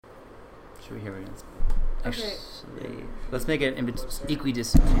Should we hear it? Okay. Actually, let's make it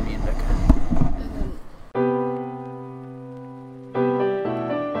equidistant between me and Bekah.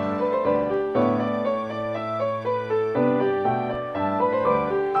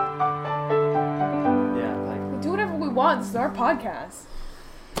 We do whatever we want. This is our podcast.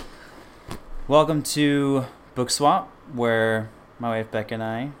 Welcome to Book Swap, where my wife Bekah and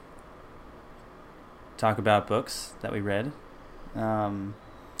I talk about books that we read.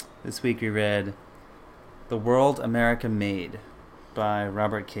 This week we read The World America Made by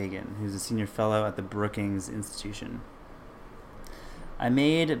Robert Kagan, who's a senior fellow at the Brookings Institution. I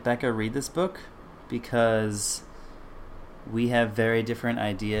made Bekah read this book because we have very different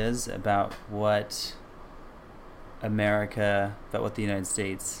ideas about what America, about what the United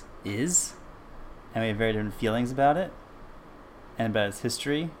States is, and we have very different feelings about it, and about its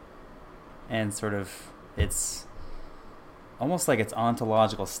history, and sort of its almost like its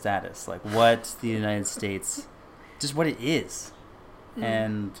ontological status, like what the United States, just what it is,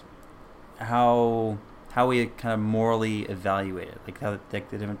 and how we kind of morally evaluate it, like how the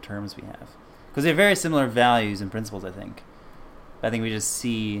different terms we have, because we have very similar values and principles. I think we just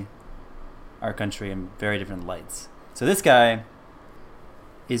see our country in very different lights. So this guy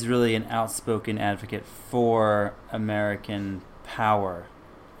is really an outspoken advocate for American power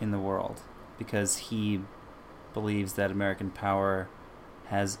in the world, because he believes that American power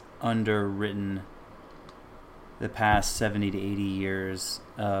has underwritten the past 70 to 80 years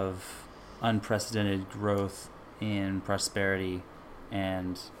of unprecedented growth in prosperity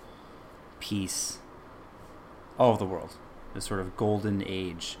and peace all over the world. This sort of golden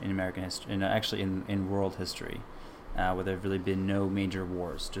age in American history, and actually in world history, where there have really been no major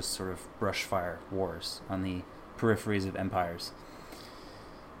wars, just sort of brush fire wars on the peripheries of empires.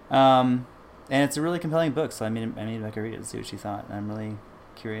 And it's a really compelling book, so I made Bekah read it to see what she thought, and I'm really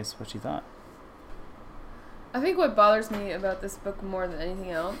curious what she thought. I think what bothers me about this book more than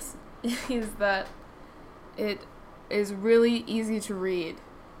anything else is that it is really easy to read,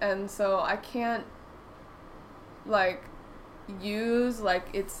 and so I can't use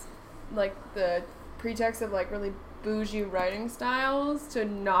it's the pretext of really bougie writing styles to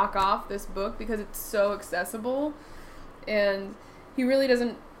knock off this book, because it's so accessible, and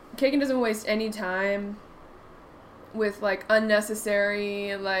Kagan doesn't waste any time with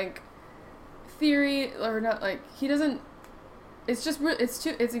unnecessary theory, or not, he doesn't. It's just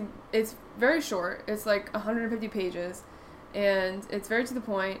it's very short. It's 150 pages, and it's very to the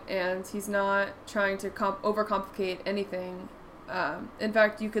point, and he's not trying to overcomplicate anything. In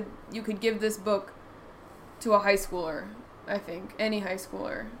fact, you could give this book to a high schooler, I think, any high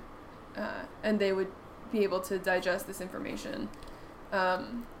schooler, and they would be able to digest this information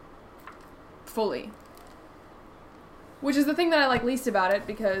fully. Which is the thing that I like least about it,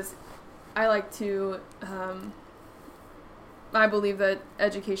 because I like to, I believe that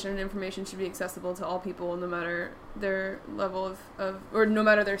education and information should be accessible to all people, no matter their level of or no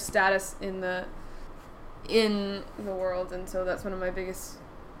matter their status in the world. And so that's one of my biggest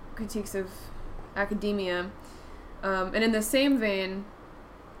critiques of academia. And in the same vein,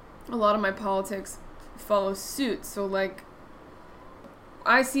 a lot of my politics follow suit. So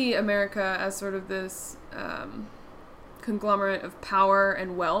I see America as sort of this conglomerate of power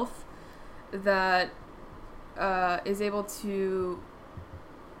and wealth that is able to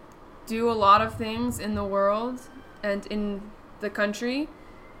do a lot of things in the world and in the country,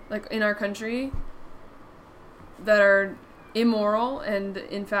 in our country, that are immoral and,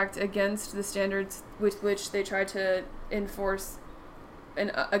 in fact, against the standards with which they try to enforce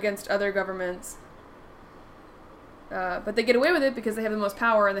against other governments. But they get away with it because they have the most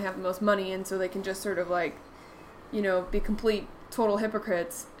power and they have the most money, and so they can just sort of be complete, total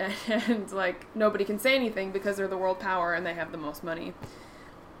hypocrites, and nobody can say anything because they're the world power and they have the most money.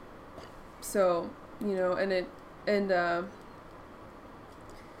 So,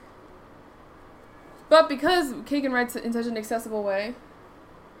 but because Kagan writes in such an accessible way,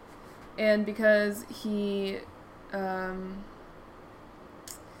 and because he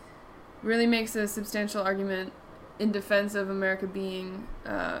really makes a substantial argument in defense of America being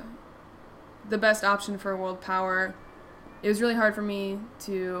the best option for a world power, it was really hard for me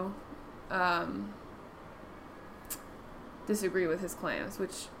to disagree with his claims,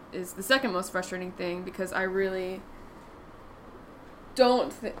 which is the second most frustrating thing, because I really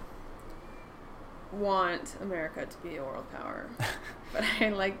don't want America to be a world power. But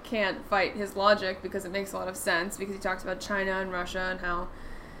I can't fight his logic, because it makes a lot of sense, because he talks about China and Russia and how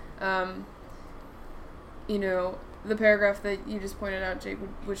the paragraph that you just pointed out, Jake,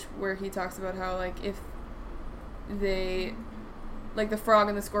 where he talks about how if they like the frog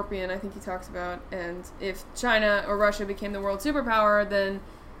and the scorpion, I think he talks about. And if China or Russia became the world superpower, then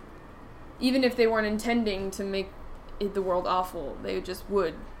even if they weren't intending to make the world awful, they just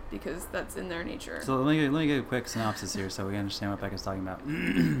would, because that's in their nature. So let me give a quick synopsis here so we can understand what Bekah's talking about.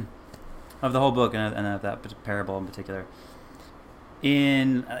 Of the whole book and of that parable in particular.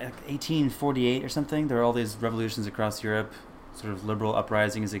 In 1848 or something, there were all these revolutions across Europe, sort of liberal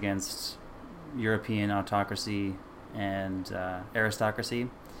uprisings against European autocracy and aristocracy.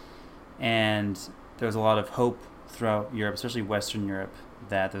 And there was a lot of hope throughout Europe, especially Western Europe,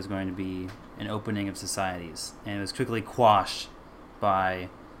 that there was going to be an opening of societies. And it was quickly quashed by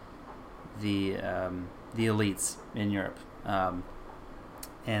the elites in Europe. And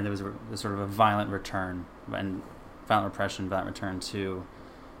there was sort of a violent return, and violent repression, violent return to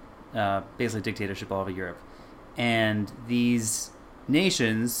basically dictatorship all over Europe. And these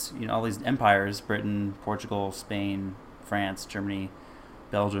nations, all these empires, Britain, Portugal, Spain, France, Germany,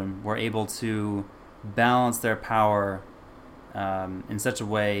 Belgium, were able to balance their power in such a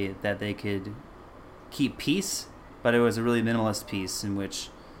way that they could keep peace, but it was a really minimalist peace in which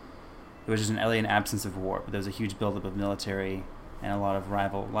it was just an alien absence of war, but there was a huge buildup of military and a lot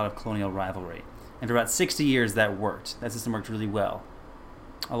of colonial rivalry. And for about 60 years, that worked. That system worked really well.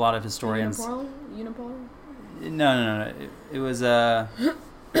 A lot of historians. Unipolar? No. It was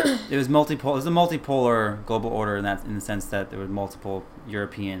it was multipolar. It was a multipolar global order in the sense that there were multiple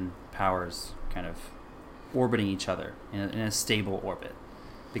European powers kind of orbiting each other in a stable orbit,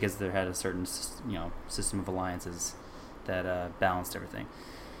 because there had a certain system of alliances that balanced everything.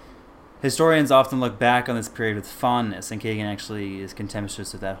 Historians often look back on this period with fondness, and Kagan actually is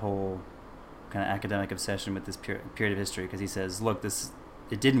contemptuous of that whole kind of academic obsession with this period of history, because he says, look,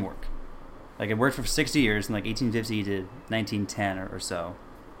 it didn't work. Like, it worked for 60 years, from like 1850 to 1910 or so.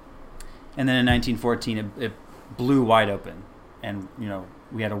 And then in 1914, it blew wide open, and,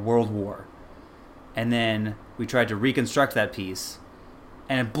 we had a world war. And then we tried to reconstruct that peace,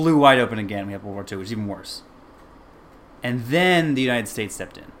 and it blew wide open again. We had World War II, which is even worse. And then the United States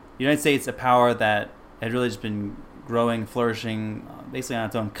stepped in. The United States, a power that had really just been growing, flourishing, basically on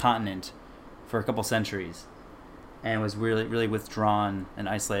its own continent for a couple centuries, and was really, really withdrawn and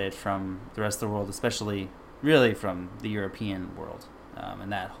isolated from the rest of the world, especially really from the European world,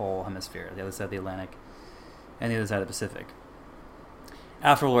 and that whole hemisphere, the other side of the Atlantic and the other side of the Pacific.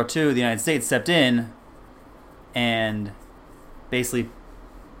 After World War II, the United States stepped in and basically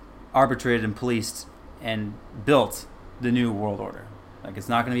arbitrated and policed and built the new world order. Like, it's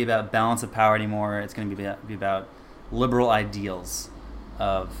not going to be about balance of power anymore. It's going to be about liberal ideals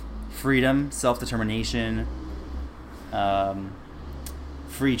of freedom, self-determination,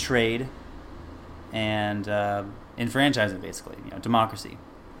 free trade, and enfranchisement, basically, democracy.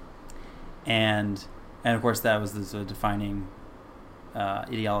 And of course, that was the sort of defining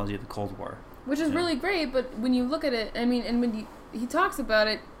ideology of the Cold War. Which is really great, but when you look at it, I mean, and when he talks about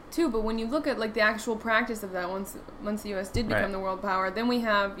it too, but when you look at like the actual practice of that, once the U.S. did become the world power, then we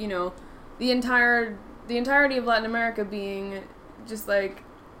have the entirety of Latin America being just like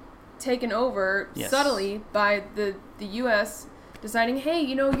taken over subtly by the U.S. deciding, hey,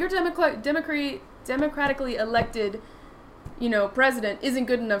 your democratically elected president isn't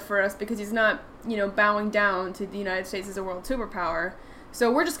good enough for us because he's not bowing down to the United States as a world superpower, so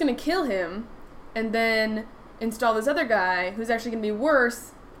we're just gonna kill him and then install this other guy who's actually gonna be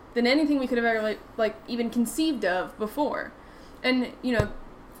worse than anything we could have ever even conceived of before. And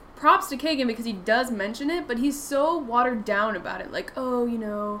props to Kagan, because he does mention it, but he's so watered down about it. Like,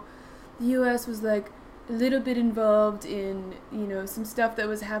 the U.S. was like a little bit involved in some stuff that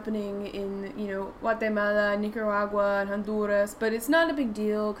was happening in Guatemala, Nicaragua, and Honduras, but it's not a big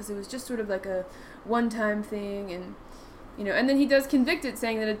deal because it was just sort of like a one-time thing. And and then he does convict it,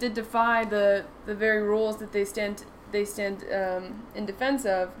 saying that it did defy the very rules that they stand in defense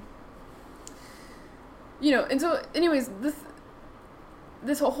of. And so, anyways,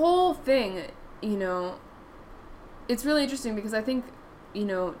 this whole thing, it's really interesting, because I think,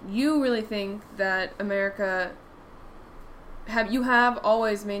 you really think that America you have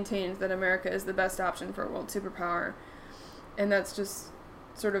always maintained that America is the best option for a world superpower, and that's just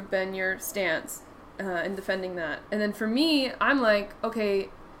sort of been your stance in defending that. And then for me, I'm like, okay,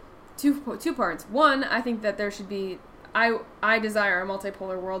 two parts. One, I think that there should be, I desire a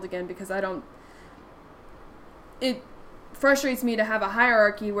multipolar world again, because it frustrates me to have a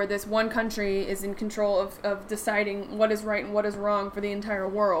hierarchy where this one country is in control of deciding what is right and what is wrong for the entire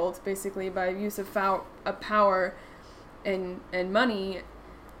world, basically by use of power and money.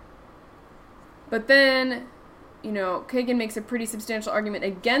 But then, Kagan makes a pretty substantial argument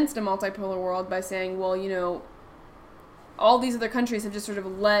against a multipolar world by saying, well, all these other countries have just sort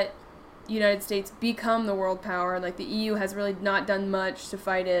of let the United States become the world power. Like, the EU has really not done much to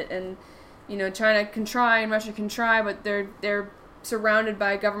fight it, and, you know, China can try and Russia can try, but they're surrounded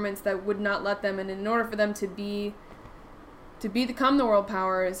by governments that would not let them, and in order for them to become the world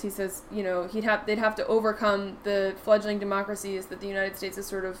powers, he says, you know, they'd have to overcome the fledgling democracies that the United States has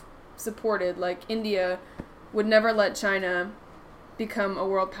sort of supported. Like, India would never let China become a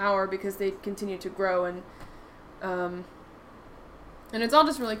world power because they continue to grow, and it's all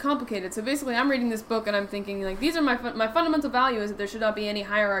just really complicated. So basically, I'm reading this book and I'm thinking, like, these are my fundamental value is that there should not be any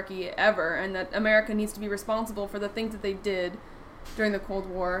hierarchy ever, and that America needs to be responsible for the things that they did during the Cold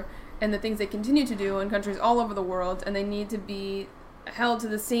War and the things they continue to do in countries all over the world, and they need to be held to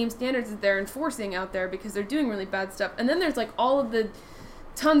the same standards that they're enforcing out there because they're doing really bad stuff. And then there's, like, all of the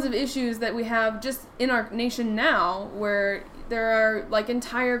tons of issues that we have just in our nation now, where there are, like,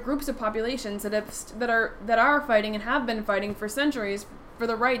 entire groups of populations that are fighting and have been fighting for centuries for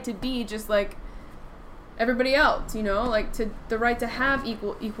the right to be just like everybody else, you know, like the right to have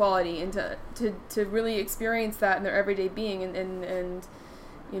equality and to really experience that in their everyday being, and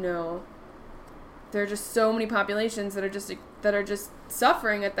you know, there are just so many populations that are just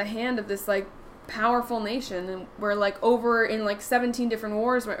suffering at the hand of this, like, powerful nation, and we're, like, over in, like, 17 different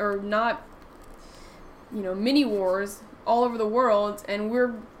wars, or not, you know, mini wars all over the world, and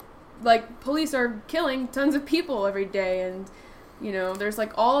we're, like, police are killing tons of people every day, and, you know, there's,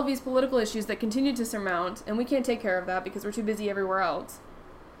 like, all of these political issues that continue to surmount, and we can't take care of that because we're too busy everywhere else.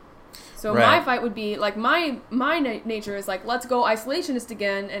 So right. My fight would be, like, my nature is, like, let's go isolationist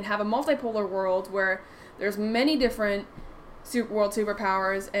again and have a multipolar world where there's many different world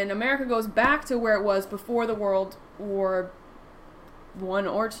superpowers, and America goes back to where it was before the World War I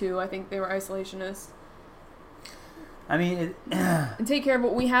or II. I think they were isolationists. I mean, and take care of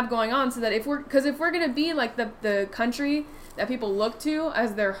what we have going on, so that if we're going to be, like, the country that people look to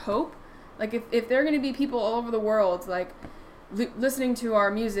as their hope, like, if they're going to be people all over the world, like, listening to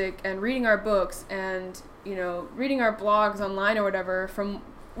our music and reading our books and, you know, reading our blogs online or whatever from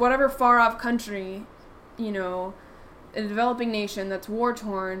whatever far off country, you know, a developing nation that's war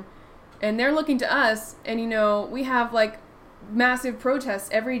torn, and they're looking to us, and, you know, we have, like, massive protests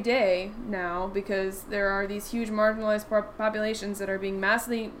every day now because there are these huge marginalized populations that are being mass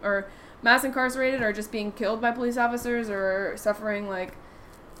incarcerated, or just being killed by police officers, or suffering, like,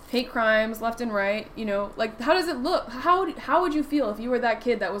 hate crimes left and right, you know, like, how does it look? How would you feel if you were that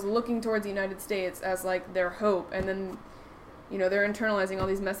kid that was looking towards the United States as, like, their hope, and then, you know, they're internalizing all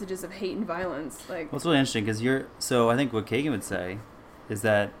these messages of hate and violence? Like, well, it's really interesting because so I think what Kagan would say is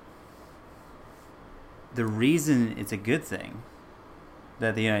that the reason it's a good thing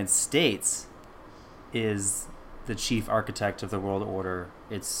that the United States is the chief architect of the world order,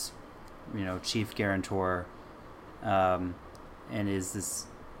 its, you know, chief guarantor, and is this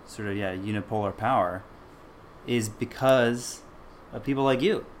sort of, unipolar power, is because of people like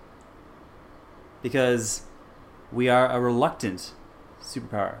you. Because we are a reluctant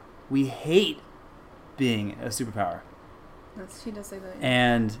superpower. We hate being a superpower. He does say that.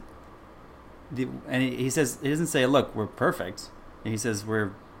 Yeah. And he says, he doesn't say, look, we're perfect. He says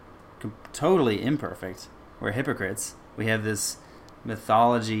we're totally imperfect. We're hypocrites. We have this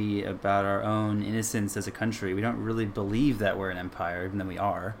mythology about our own innocence as a country. We don't really believe that we're an empire, even though we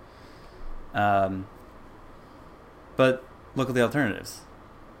are. But look at the alternatives.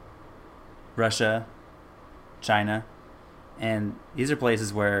 Russia, China, and these are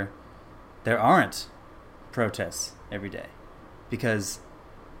places where there aren't protests every day, because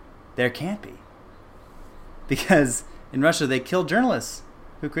there can't be. Because in Russia they kill journalists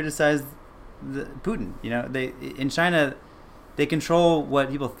who criticize Putin. You know, in China they control what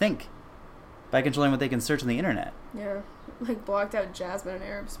people think by controlling what they can search on the internet. Yeah, like blocked out Jasmine in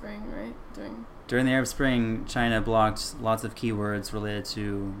Arab Spring, right? During the Arab Spring, China blocked lots of keywords related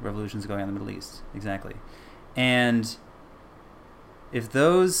to revolutions going on in the Middle East. Exactly. And if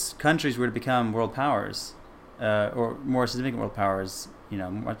those countries were to become world powers, or more significant world powers, you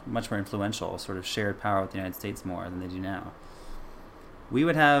know, much more influential, sort of shared power with the United States more than they do now, we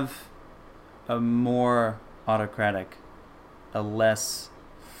would have a more autocratic, a less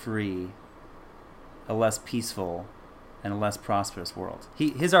free, a less peaceful, and a less prosperous world.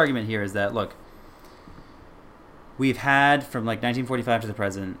 His argument here is that, look, we've had from, like, 1945 to the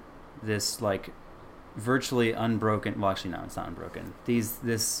present this, like, virtually unbroken, well, actually no, it's not unbroken,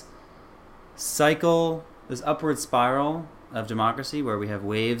 this cycle, this upward spiral of democracy where we have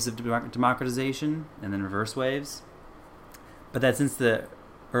waves of democratization and then reverse waves, but that since the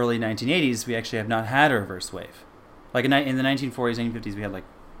early 1980s we actually have not had a reverse wave. Like in the 1940s, 1950s, we had like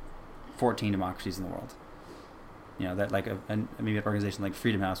 14 democracies in the world. that like maybe an organization like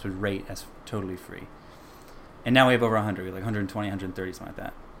Freedom House would rate as totally free. And now we have over 100, we have like 120, 130, something like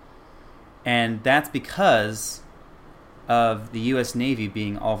that. And that's because of the U.S. Navy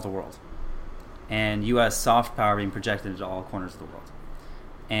being all of the world, and U.S. soft power being projected into all corners of the world.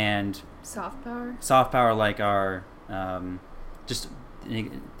 And soft power, like our just the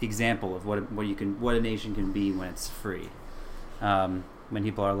example of what a nation can be when it's free, when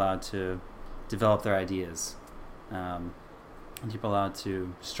people are allowed to develop their ideas, when people are allowed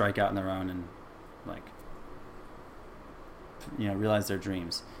to strike out on their own and like realize their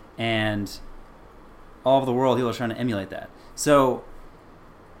dreams. And all over the world, people are trying to emulate that. So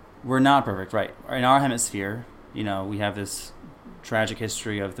we're not perfect, right? In our hemisphere, we have this tragic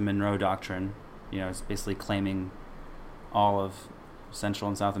history of the Monroe Doctrine. It's basically claiming all of Central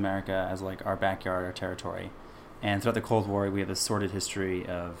and South America as like our backyard, our territory. And throughout the Cold War, we have this sordid history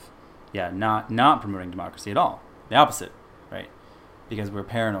of, not promoting democracy at all. The opposite, right? Because we're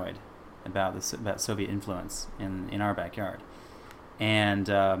paranoid about Soviet influence in our backyard. And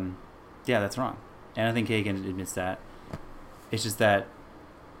that's wrong. And I think Kagan admits that. It's just that,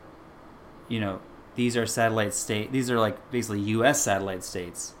 these are satellite state. These are like basically U.S. satellite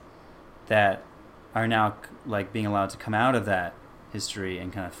states that are now like being allowed to come out of that history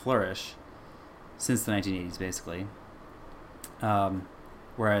and kind of flourish since the 1980s, basically.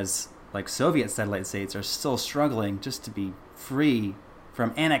 Whereas like Soviet satellite states are still struggling just to be free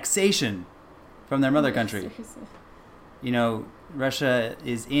from annexation from their mother country. Seriously. Russia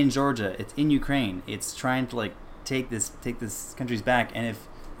is in Georgia. It's in Ukraine. It's trying to like take this countries back. And if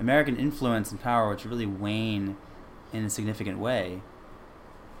American influence and power were to really wane in a significant way,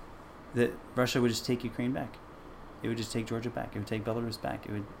 that Russia would just take Ukraine back. It would just take Georgia back. It would take Belarus back.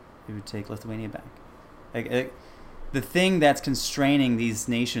 It would take Lithuania back. The thing that's constraining these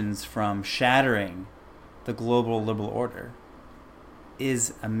nations from shattering the global liberal order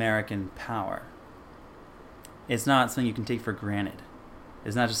is American power. It's not something you can take for granted.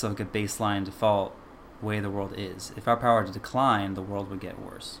 It's not just like a baseline default way the world is. If our power were to decline, the world would get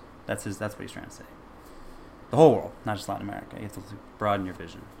worse. That's what he's trying to say. The whole world, not just Latin America. You have to broaden your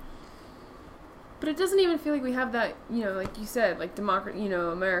vision. But it doesn't even feel like we have that, like you said, like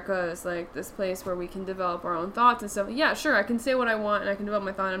America is like this place where we can develop our own thoughts and stuff. Yeah, sure, I can say what I want and I can develop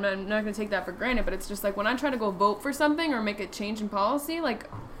my thought. I'm not going to take that for granted, but it's just like when I try to go vote for something or make a change in policy, like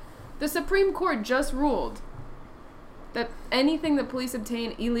the Supreme Court just ruled that anything that police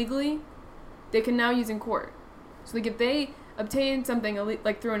obtain illegally, they can now use in court. So like if they obtain something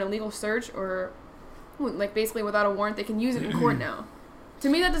like through an illegal search or like basically without a warrant, they can use it in court now. To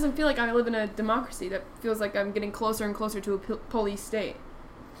me, that doesn't feel like I live in a democracy. That feels like I'm getting closer and closer to a police state.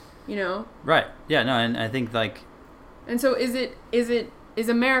 Right. Yeah. No. And I think like. And so is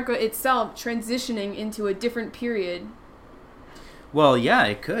America itself transitioning into a different period? Well, yeah,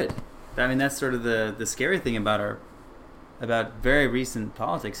 it could. I mean, that's sort of the scary thing about very recent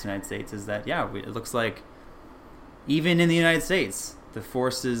politics in the United States is that it looks like even in the United States, the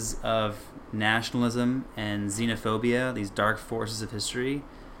forces of nationalism and xenophobia, these dark forces of history,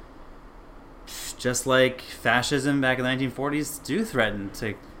 just like fascism back in the 1940s, do threaten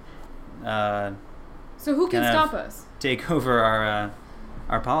to so who can stop us? Take over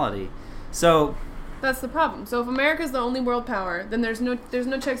our polity. So that's the problem. So if America's the only world power, then there's no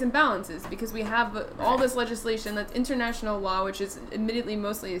checks and balances because we have all this legislation that's international law, which is admittedly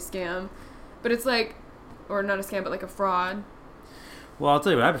mostly a scam, but it's like, or not a scam, but like a fraud. Well, I'll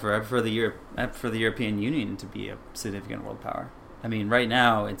tell you what I prefer. I prefer the European Union to be a significant world power. I mean, right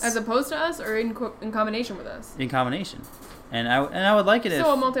now it's as opposed to us, or in combination with us. In combination, and I would like it if a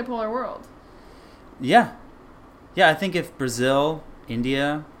multipolar world. Yeah, I think if Brazil,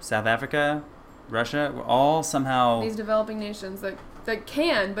 India, South Africa, Russia were all somehow these developing nations that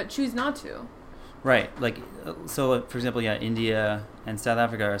can but choose not to. Right, like so. For example, India and South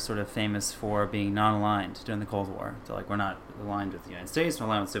Africa are sort of famous for being non-aligned during the Cold War. So, like, we're not aligned with the United States, we're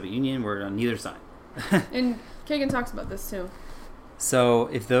aligned with the Soviet Union. We're on neither side. And Kagan talks about this too. So,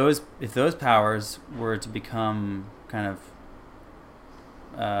 if those powers were to become kind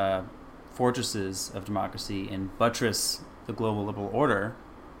of fortresses of democracy and buttress the global liberal order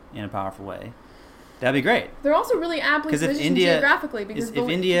in a powerful way, that'd be great. They're also really aptly positioned geographically because if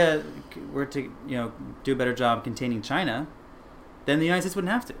India were to do a better job containing China, then the United States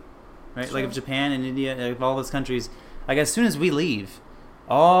wouldn't have to, right? Sure. Like if Japan and India, if all those countries, like as soon as we leave,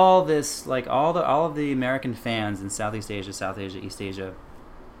 all this like all of the American fans in Southeast Asia, South Asia, East Asia,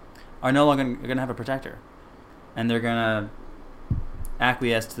 are no longer going to have a protector, and they're going to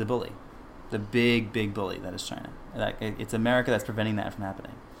acquiesce to the bully, the big bully that is China. It's America that's preventing that from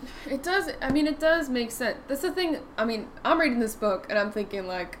happening. It does. I mean, it does make sense. That's the thing. I mean, I'm reading this book and I'm thinking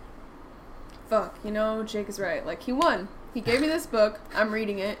like, fuck, Jake is right. Like, he won. He gave me this book. I'm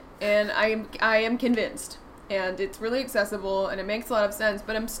reading it, and I am convinced, and it's really accessible, and it makes a lot of sense.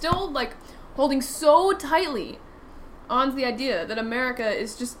 But I'm still like holding so tightly onto the idea that America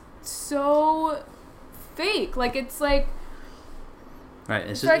is just so fake. Like, it's like. Right,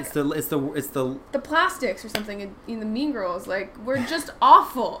 it's like the plastics or something in the Mean Girls. Like, we're just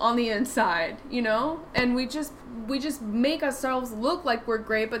awful on the inside, and we just make ourselves look like we're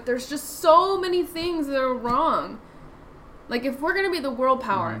great, but there's just so many things that are wrong. Like, if we're gonna be the world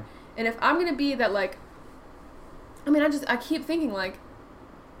power, mm-hmm. and if I'm gonna be that, like, I mean, I keep thinking like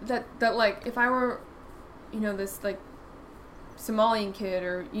that like if I were, this like Somalian kid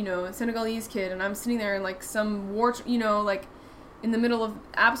or a Senegalese kid, and I'm sitting there in like some war, like. In the middle of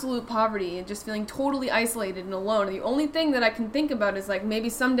absolute poverty and just feeling totally isolated and alone. And the only thing that I can think about is like maybe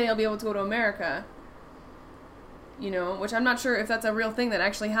someday I'll be able to go to America. Which I'm not sure if that's a real thing that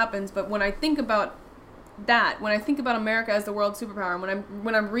actually happens, but when I think about that, when I think about America as the world superpower,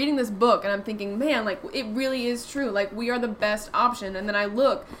 when I'm reading this book and I'm thinking, man, like it really is true. Like we are the best option. And then I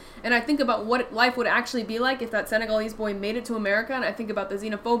look and I think about what life would actually be like if that Senegalese boy made it to America, and I think about the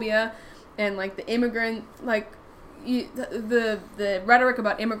xenophobia and like the immigrant like the rhetoric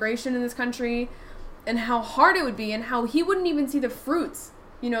about immigration in this country and how hard it would be and how he wouldn't even see the fruits,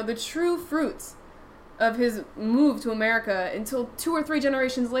 the true fruits of his move to America until 2 or 3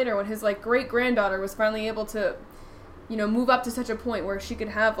 generations later when his like great granddaughter was finally able to, move up to such a point where she could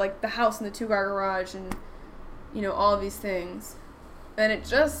have like the house and the 2-car garage and, all of these things. And it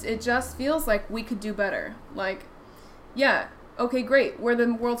just feels like we could do better. Like, yeah. Okay, great. We're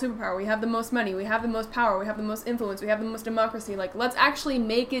the world superpower. We have the most money. We have the most power. We have the most influence. We have the most democracy. Like, let's actually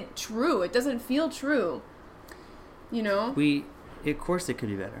make it true. It doesn't feel true. Of course it could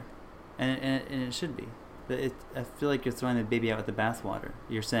be better. And it should be. But I feel like you're throwing the baby out with the bathwater.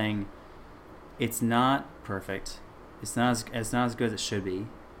 You're saying it's not perfect. It's not as good as it should be.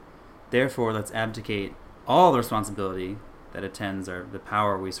 Therefore, let's abdicate all the responsibility that attends the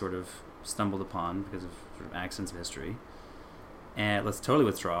power we sort of stumbled upon because of sort of accidents of history. And let's totally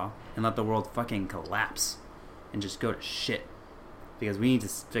withdraw and let the world fucking collapse and just go to shit. Because we need to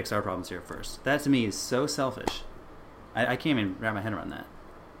fix our problems here first. That to me is so selfish. I can't even wrap my head around that.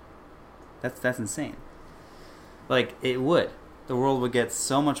 That's insane. Like, it would. The world would get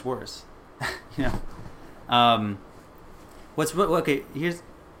so much worse. What's really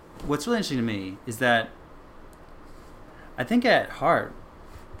interesting to me is that I think at heart,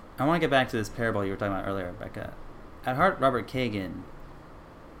 I want to get back to this parable you were talking about earlier, Bekah. At heart, Robert Kagan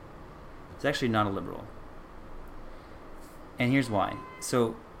is actually not a liberal. And here's why.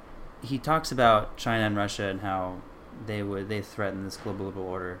 So he talks about China and Russia and how they threaten this global liberal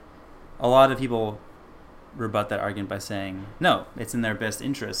order. A lot of people rebut that argument by saying, no, it's in their best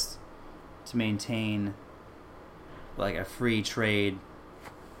interest to maintain like a free trade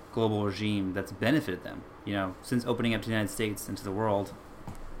global regime that's benefited them. Since opening up to the United States and to the world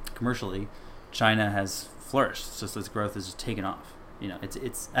commercially, China has flourished. So its growth has just taken off.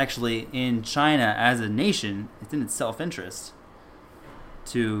 It's actually in China as a nation, it's in its self-interest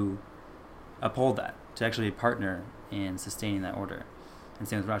to uphold that, to actually partner in sustaining that order. And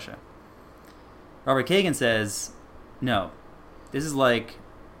same with Russia. Robert Kagan says, no, this is like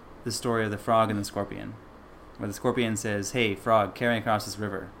the story of the frog and the scorpion, where the scorpion says, hey, frog, carry me across this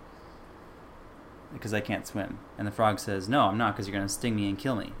river because I can't swim. And the frog says, no, I'm not, because you're going to sting me and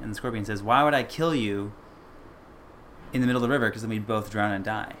kill me. And the scorpion says, why would I kill you in the middle of the river? Because then we'd both drown and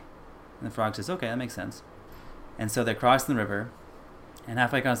die. And the frog says, okay, that makes sense. And so they're crossing the river, and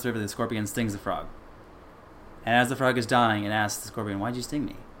halfway across the river, the scorpion stings the frog. And as the frog is dying, it asks the scorpion, why'd you sting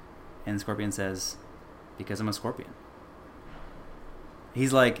me? And the scorpion says, because I'm a scorpion.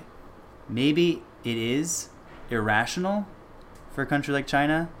 He's like, maybe it is irrational for a country like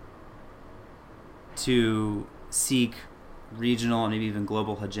China to seek regional and maybe even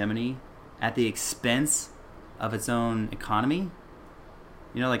global hegemony at the expense of its own economy.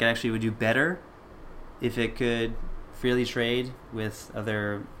 Like it actually would do better if it could freely trade with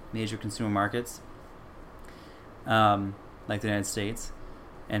other major consumer markets, like the United States,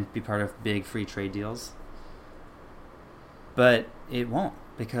 and be part of big free trade deals. But it won't,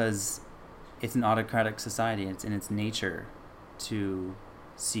 because it's an autocratic society. It's in its nature to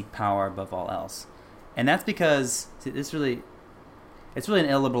seek power above all else. And that's because it's really an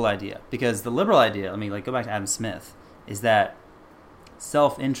illiberal idea. Because the liberal idea, go back to Adam Smith, is that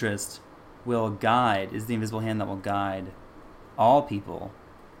self-interest is the invisible hand that will guide all people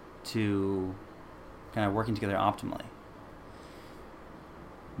to kind of working together optimally.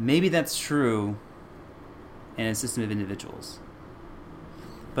 maybe that's true in a system of individuals.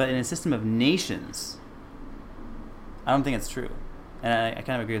 But in a system of nations, I don't think it's true. And I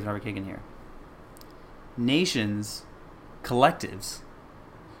kind of agree with Robert Kagan here. Nations, collectives,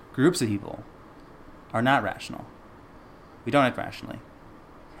 groups of people are not rational. We don't act rationally.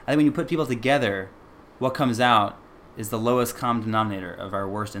 I think when you put people together, what comes out is the lowest common denominator of our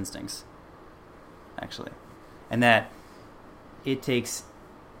worst instincts, actually. And that it takes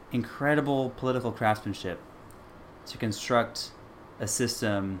incredible political craftsmanship to construct a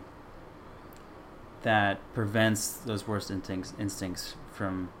system that prevents those worst instincts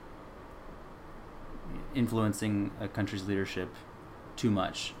from influencing a country's leadership too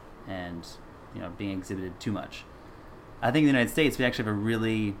much and being exhibited too much. I think in the United States we actually have a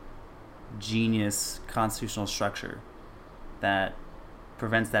really genius constitutional structure that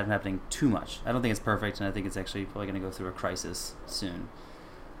prevents that from happening too much. I don't think it's perfect, and I think it's actually probably going to go through a crisis soon.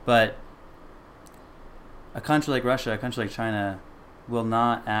 But a country like Russia, a country like China, will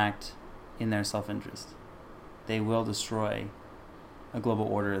not act in their self-interest. They will destroy a global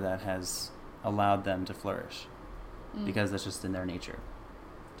order that has allowed them to flourish because that's just in their nature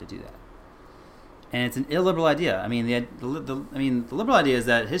to do that. And it's an illiberal idea. I mean, the liberal idea is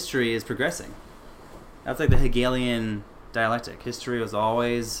that history is progressing. That's like the Hegelian dialectic. History was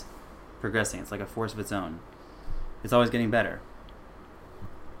always progressing. It's like a force of its own. It's always getting better.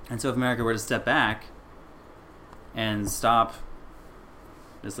 And so if America were to step back and stop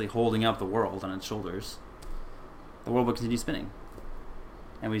basically holding up the world on its shoulders, the world would continue spinning.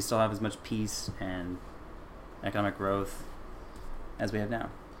 And we still have as much peace and economic growth as we have now.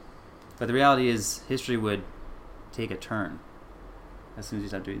 But the reality is history would take a turn as soon as you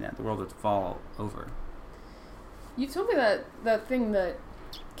stop doing that. The world would fall over. You told me that thing that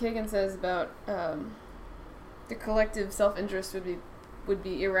Kagan says about the collective self-interest would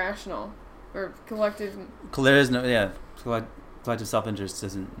be irrational, or collective. There is no collective self-interest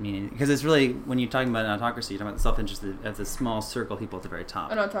doesn't mean anything, because it's really, when you're talking about an autocracy, you're talking about the self-interest of the small circle of people at the very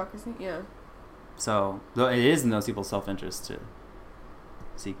top. An autocracy, yeah. So though it is in those people's self-interest to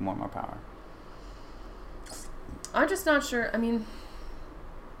seek more and more power. I'm just not sure. I mean,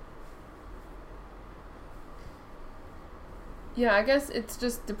 yeah, I guess it's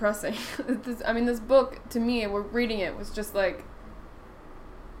just depressing. This book, to me, we're reading it, was just like,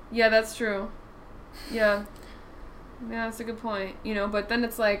 yeah, that's true. Yeah, that's a good point. But then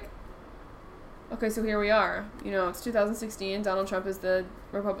it's like, okay, so here we are. It's 2016. Donald Trump is the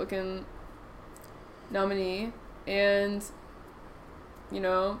Republican nominee, and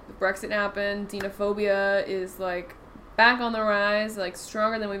Brexit happened. Xenophobia is like back on the rise, like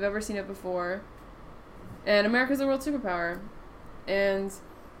stronger than we've ever seen it before. And America's a world superpower. And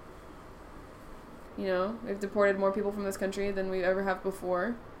we've deported more people from this country than we ever have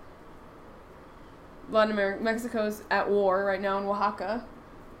before. Mexico's at war right now in Oaxaca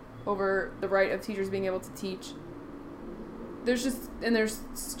over the right of teachers being able to teach. There's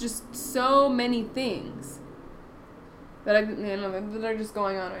just so many things that are just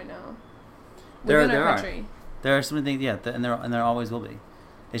going on right now within our country. There are so many things, and there always will be.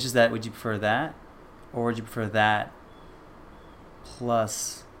 It's just that, would you prefer that, or would you prefer that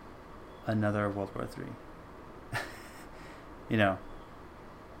plus another World War III?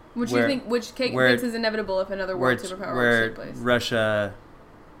 Which Kagan thinks is inevitable if another world superpower were to take place. Russia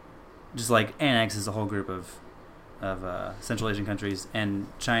just like annexes a whole group of Central Asian countries, and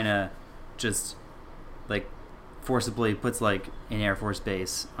China just like forcibly puts like an Air Force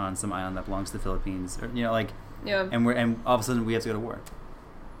base on some island that belongs to the Philippines, or and all of a sudden we have to go to war.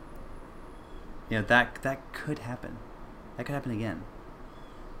 That could happen. That could happen again.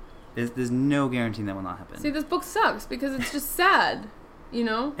 There's no guarantee that will not happen. See, this book sucks because it's just sad,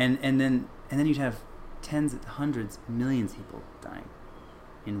 And then you'd have tens, hundreds, millions of people dying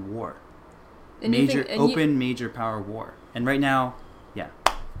in war. And major power war. And right now,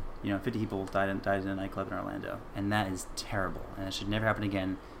 50 people died in a nightclub in Orlando, and that is terrible, and it should never happen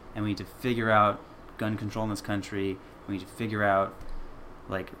again. And we need to figure out gun control in this country. We need to figure out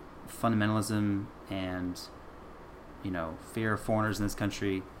like fundamentalism and fear of foreigners in this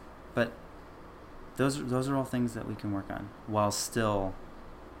country. But those are all things that we can work on while still.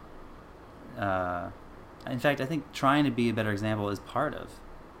 In fact, I think trying to be a better example is part of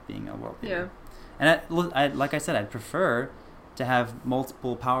being a world leader. Yeah. And like I said, I'd prefer to have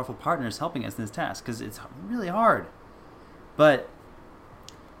multiple powerful partners helping us in this task, because it's really hard. But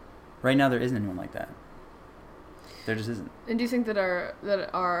right now there isn't anyone like that. There just isn't. And do you think that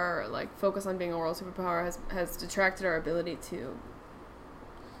our like focus on being a world superpower has detracted our ability to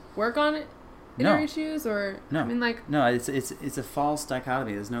work on it? in No. our issues, or No. I mean, like, No, it's a false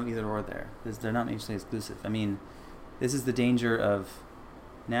dichotomy. There's no either or there. They're not mutually exclusive. I mean, this is the danger of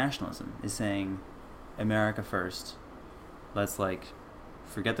nationalism, is saying America first. Let's like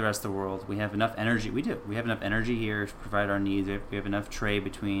forget the rest of the world. We have enough energy. We do. We have enough energy here to provide our needs. We have enough trade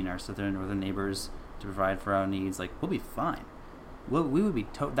between our southern and northern neighbors to provide for our needs. Like, we'll be fine. We would be.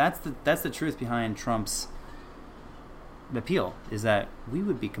 That's the truth behind Trump's appeal, is that we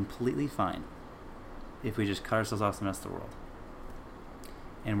would be completely fine if we just cut ourselves off from the rest of the world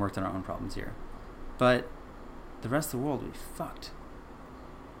and worked on our own problems here. But the rest of the world would be fucked.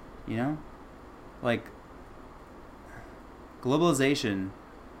 You know? Like, globalization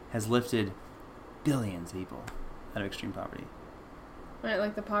has lifted billions of people out of extreme poverty. right,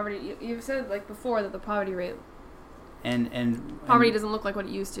 like the poverty. You've said like before that the poverty rate. And Poverty doesn't look like what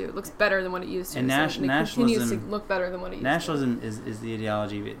it used to. It looks better than what it used to. And it continues to nationalism look better than what it used nationalism is the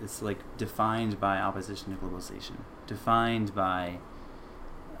ideology that's like defined by opposition to globalization, defined by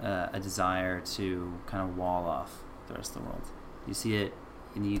a desire to kind of wall off the rest of the world. You see it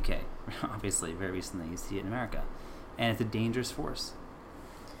in the UK, obviously, very recently. You see it in America, and it's a dangerous force. to.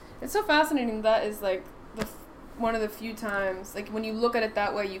 It's so fascinating. That is like one of the few times, like when you look at it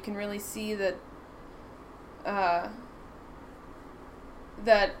that way, you can really see that.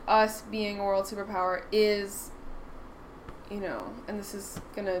 That us being a world superpower is, you know, and this is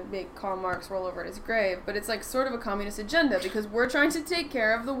gonna make Karl Marx roll over in his grave, but it's like sort of a communist agenda, because we're trying to take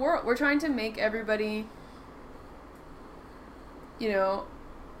care of the world. We're trying to make everybody, you know,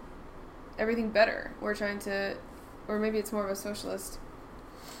 everything better. We're trying to, or maybe it's more of a socialist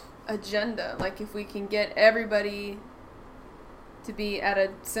agenda. Like, if we can get everybody to be at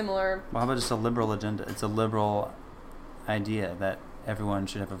a similar... Well, how about just a liberal agenda? It's a liberal idea that everyone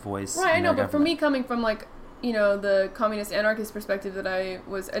should have a voice. Right, I know, but government. for me, coming from, like, you know, the communist anarchist perspective that I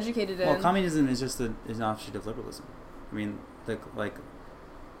was educated in... Well, communism is just is an offshoot of liberalism. I mean,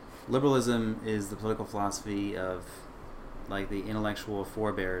 liberalism is the political philosophy of, like, the intellectual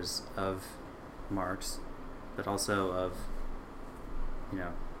forebears of Marx, but also of, you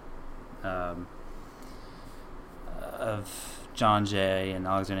know, of John Jay and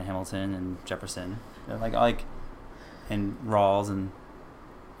Alexander Hamilton and Jefferson, and Rawls and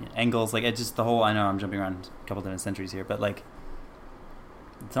Engels. Like, it just the whole. I know I'm jumping around a couple different centuries here, but like,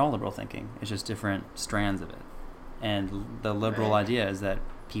 it's all liberal thinking. It's just different strands of it. And the liberal idea is that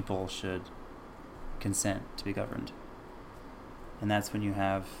people should consent to be governed, and that's when you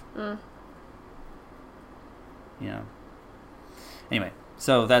have, you know. Anyway,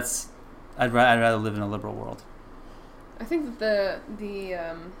 so that's. I'd rather live in a liberal world. I think that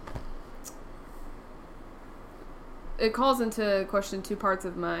it calls into question two parts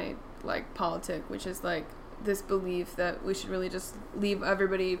of my, like, politic, which is, like, this belief that we should really just leave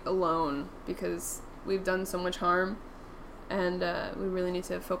everybody alone because we've done so much harm, and we really need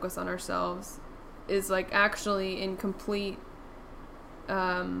to focus on ourselves, is, like, actually in complete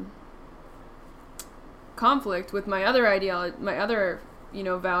conflict with my other ideology, my other, you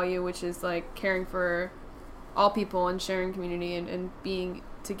know, value, which is, like, caring for all people and sharing community and being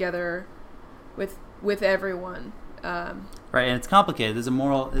together with everyone. Right, and it's complicated. There's a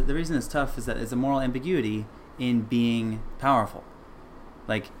moral. The reason it's tough is that there's a moral ambiguity in being powerful.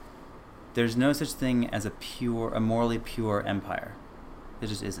 Like, there's no such thing as a morally pure empire. There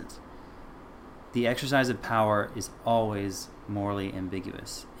just isn't. The exercise of power is always morally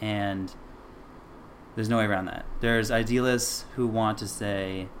ambiguous, and there's no way around that. There's idealists who want to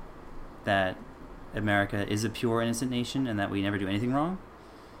say that America is a pure, innocent nation and that we never do anything wrong.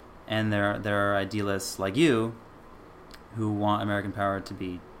 And there are idealists like you who want American power to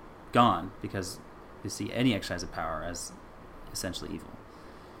be gone because they see any exercise of power as essentially evil.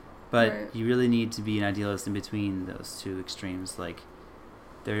 But Right. You really need to be an idealist in between those two extremes. Like,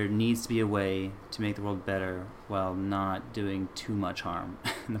 there needs to be a way to make the world better while not doing too much harm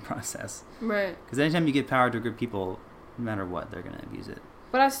in the process. Right. Because anytime you give power to a group of people, no matter what, they're going to abuse it.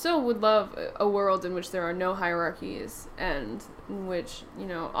 But I still would love a world in which there are no hierarchies, and in which, you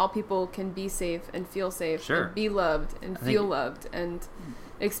know, all people can be safe and feel safe, Sure. and be loved and feel loved and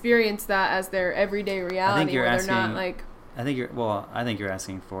experience that as their everyday reality, you're where asking- they're not like... I think you're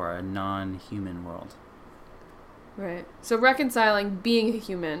asking for a non-human world. Right. So reconciling being a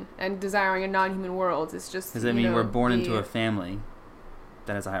human and desiring a non-human world is just, Because, I mean, we're born into a family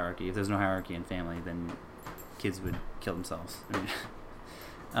that has a hierarchy. If there's no hierarchy in family, then kids would kill themselves. I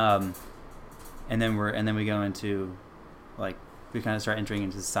mean, and then we go into, like, we kind of start entering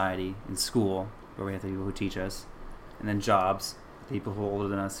into society in school, where we have the people who teach us, and then jobs, people who are older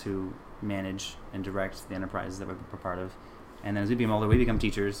than us who manage and direct the enterprises that we're part of, and then as we become older, we become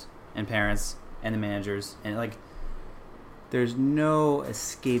teachers, and parents and the managers, and like there's no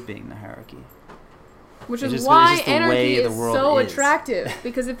escaping the hierarchy. Which It's is just why the anarchy way the is world so is. attractive.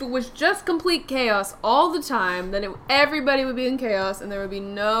 Because if it was just complete chaos all the time, then everybody would be in chaos, and there would be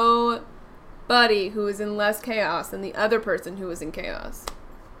nobody who is in less chaos than the other person who is in chaos.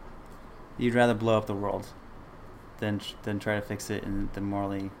 You'd rather blow up the world than try to fix it in the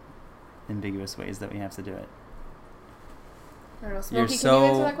morally ambiguous ways that we have to do it. I don't know. Smokey, can you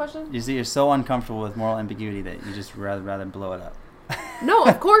answer that question? You see, you're so uncomfortable with moral ambiguity that you just rather blow it up. No,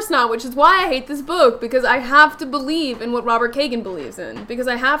 of course not, which is why I hate this book, because I have to believe in what Robert Kagan believes in, because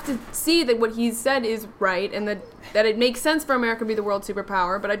I have to see that what he's said is right, and that it makes sense for America to be the world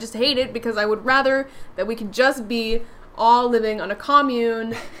superpower, but I just hate it because I would rather that we could just be all living on a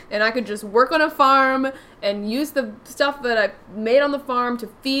commune, and I could just work on a farm and use the stuff that I made on the farm to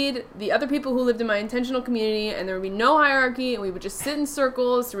feed the other people who lived in my intentional community, and there would be no hierarchy, and we would just sit in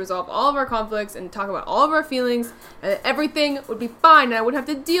circles to resolve all of our conflicts and talk about all of our feelings, and everything would be fine, and I wouldn't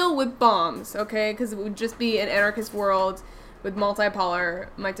have to deal with bombs, okay? Because it would just be an anarchist world with multipolar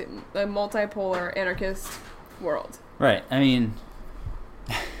anarchist world. Right. I mean...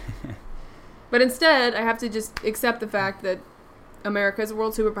 But instead, I have to just accept the fact that America is a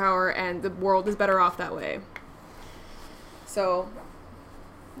world superpower and the world is better off that way. So,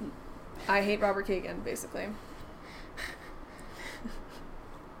 I hate Robert Kagan, basically.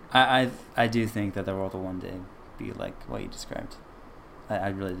 I do think that the world will one day be like what you described. I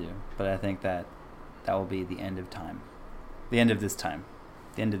really do. But I think that will be the end of time. The end of this time.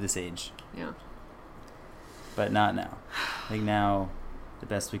 The end of this age. Yeah. But not now. I think now... the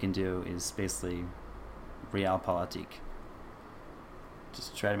best we can do is basically realpolitik.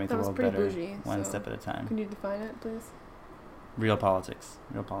 Just try to make the world better bougie, one step at a time. Can you define it, please? Real politics.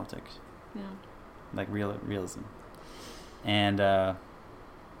 Real politics. Yeah. Like realism. And, but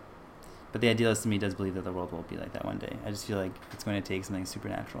the idealist in me does believe that the world will be like that one day. I just feel like it's going to take something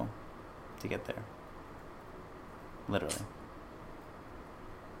supernatural to get there. Literally.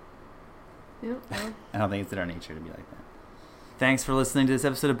 Yeah. Well. I don't think it's in our nature to be like that. Thanks for listening to this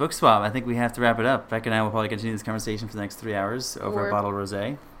episode of Book Swap. I think we have to wrap it up. Becca and I will probably continue this conversation for the next 3 hours over a bottle of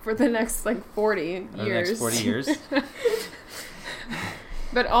rosé. For the next, 40 years. The next 40 years.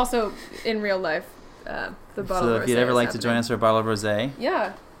 But also, in real life, the bottle of rosé. So if you'd ever like to join us for a bottle of rosé.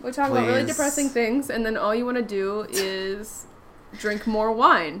 Yeah. We talk about really depressing things, and then all you want to do is drink more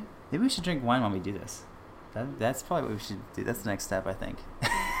wine. Maybe we should drink wine while we do this. That's probably what we should do. That's the next step, I think.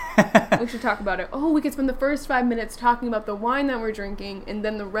 We should talk about it. Oh, we could spend the first 5 minutes talking about the wine that we're drinking, and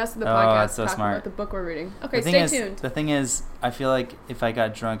then the rest of the podcast talking about the book we're reading. Okay, stay tuned. The thing is, I feel like if I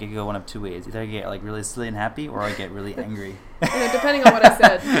got drunk, it could go one of two ways. Either I get really silly and happy, or I get really angry. Depending on what I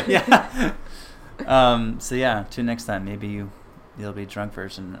said. Yeah. So yeah, tune next time. Maybe you'll be a drunk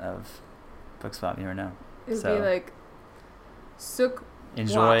version of Book Swap. You never know. It'll be like Sook.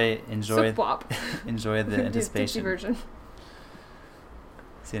 Enjoy Enjoy the anticipation version.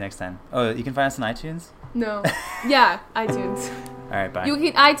 See you next time. Oh, you can find us on iTunes? No. Yeah, iTunes. All right, bye. You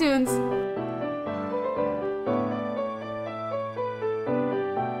can iTunes.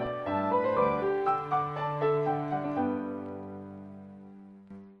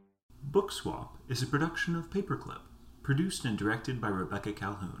 Book Swap is a production of Paperclip, produced and directed by Rebecca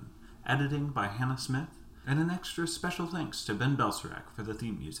Calhoun, editing by Hannah Smith, and an extra special thanks to Ben Belsarak for the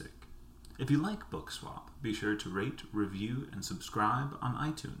theme music. If you like Book Swap, be sure to rate, review, and subscribe on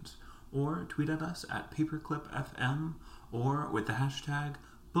iTunes, or tweet at us at paperclipfm or with the hashtag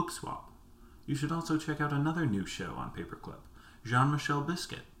BookSwap. You should also check out another new show on Paperclip, Jean-Michel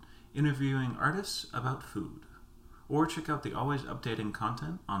Biscuit, interviewing artists about food. Or check out the always updating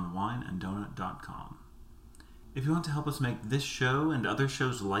content on wineanddonut.com. If you want to help us make this show and other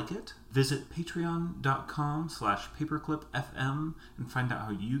shows like it, visit patreon.com/paperclipfm and find out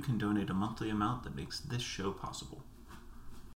how you can donate a monthly amount that makes this show possible.